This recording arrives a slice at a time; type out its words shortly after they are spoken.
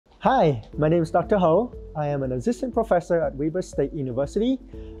Hi, my name is Dr. Ho. I am an assistant professor at Weber State University.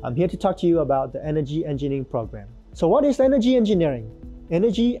 I'm here to talk to you about the energy engineering program. So what is energy engineering?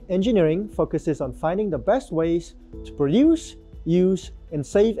 Energy engineering focuses on finding the best ways to produce, use, and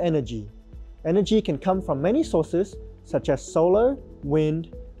save energy. Energy can come from many sources such as solar,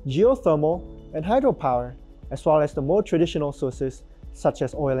 wind, geothermal, and hydropower, as well as the more traditional sources such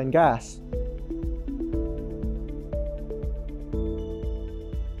as oil and gas.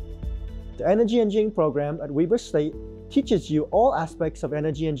 The Energy Engineering program at Weber State teaches you all aspects of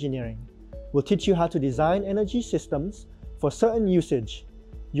energy engineering. We'll teach you how to design energy systems for certain usage.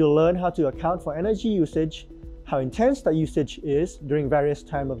 You'll learn how to account for energy usage, how intense that usage is during various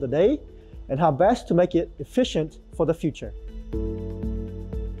times of the day, and how best to make it efficient for the future.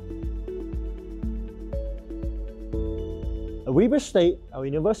 At Weber State, our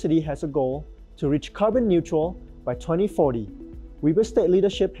university has a goal to reach carbon neutral by 2040. Weber State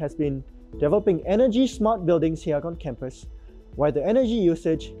leadership has been developing energy-smart buildings here on campus, where the energy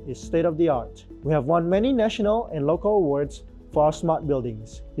usage is state-of-the-art. We have won many national and local awards for our smart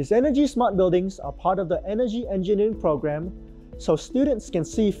buildings. These energy-smart buildings are part of the energy engineering program, so students can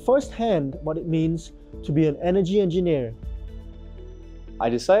see firsthand what it means to be an energy engineer. I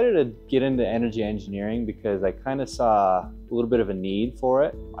decided to get into energy engineering because I kind of saw a little bit of a need for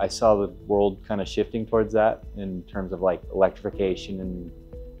it. I saw the world kind of shifting towards that in terms of like electrification and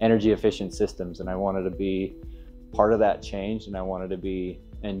energy efficient systems, and I wanted to be part of that change, and I wanted to be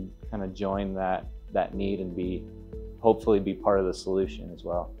and kind of join that need and hopefully be part of the solution as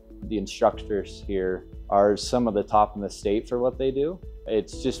well. The instructors here are some of the top in the state for what they do.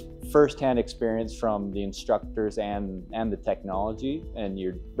 It's just firsthand experience from the instructors and the technology, and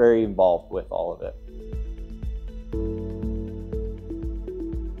you're very involved with all of it.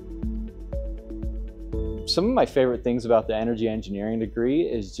 Some of my favorite things about the energy engineering degree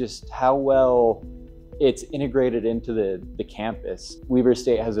is just how well it's integrated into the campus. Weber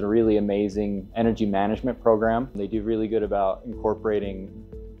State has a really amazing energy management program. They do really good about incorporating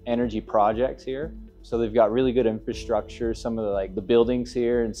energy projects here. So they've got really good infrastructure, some of the buildings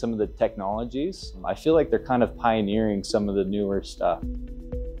here and some of the technologies. I feel like they're kind of pioneering some of the newer stuff.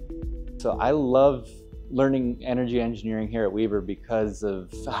 So I love learning energy engineering here at Weber because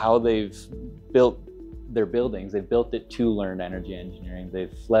of how they've built their buildings. They've built it to learn energy engineering.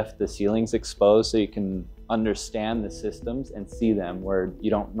 They've left the ceilings exposed so you can understand the systems and see them where you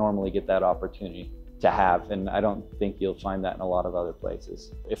don't normally get that opportunity to have, and I don't think you'll find that in a lot of other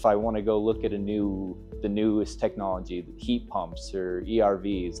places. If I want to go look at the newest technology, heat pumps or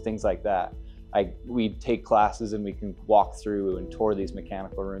ERVs, things like that, we take classes and we can walk through and tour these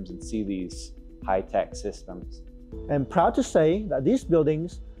mechanical rooms and see these high-tech systems. I'm proud to say that these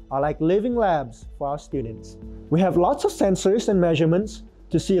buildings are like living labs for our students. We have lots of sensors and measurements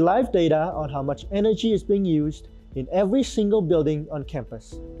to see live data on how much energy is being used in every single building on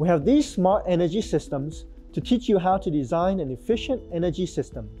campus. We have these smart energy systems to teach you how to design an efficient energy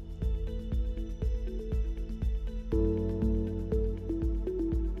system.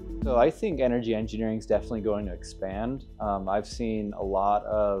 So I think energy engineering is definitely going to expand. I've seen a lot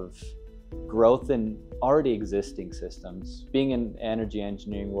of growth in already existing systems. Being in the energy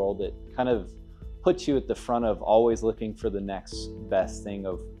engineering world, it kind of puts you at the front of always looking for the next best thing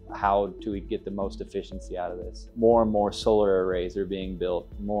of how do we get the most efficiency out of this. More and more solar arrays are being built,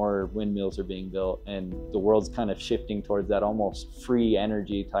 more windmills are being built, and the world's kind of shifting towards that almost free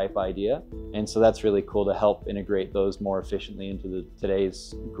energy type idea. And so that's really cool to help integrate those more efficiently into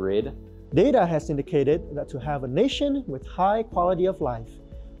today's grid. Data has indicated that to have a nation with high quality of life,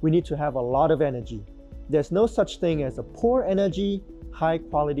 we need to have a lot of energy. There's no such thing as a poor energy, high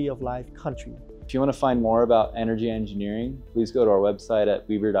quality of life country. If you want to find more about energy engineering, please go to our website at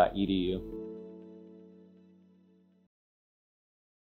weber.edu.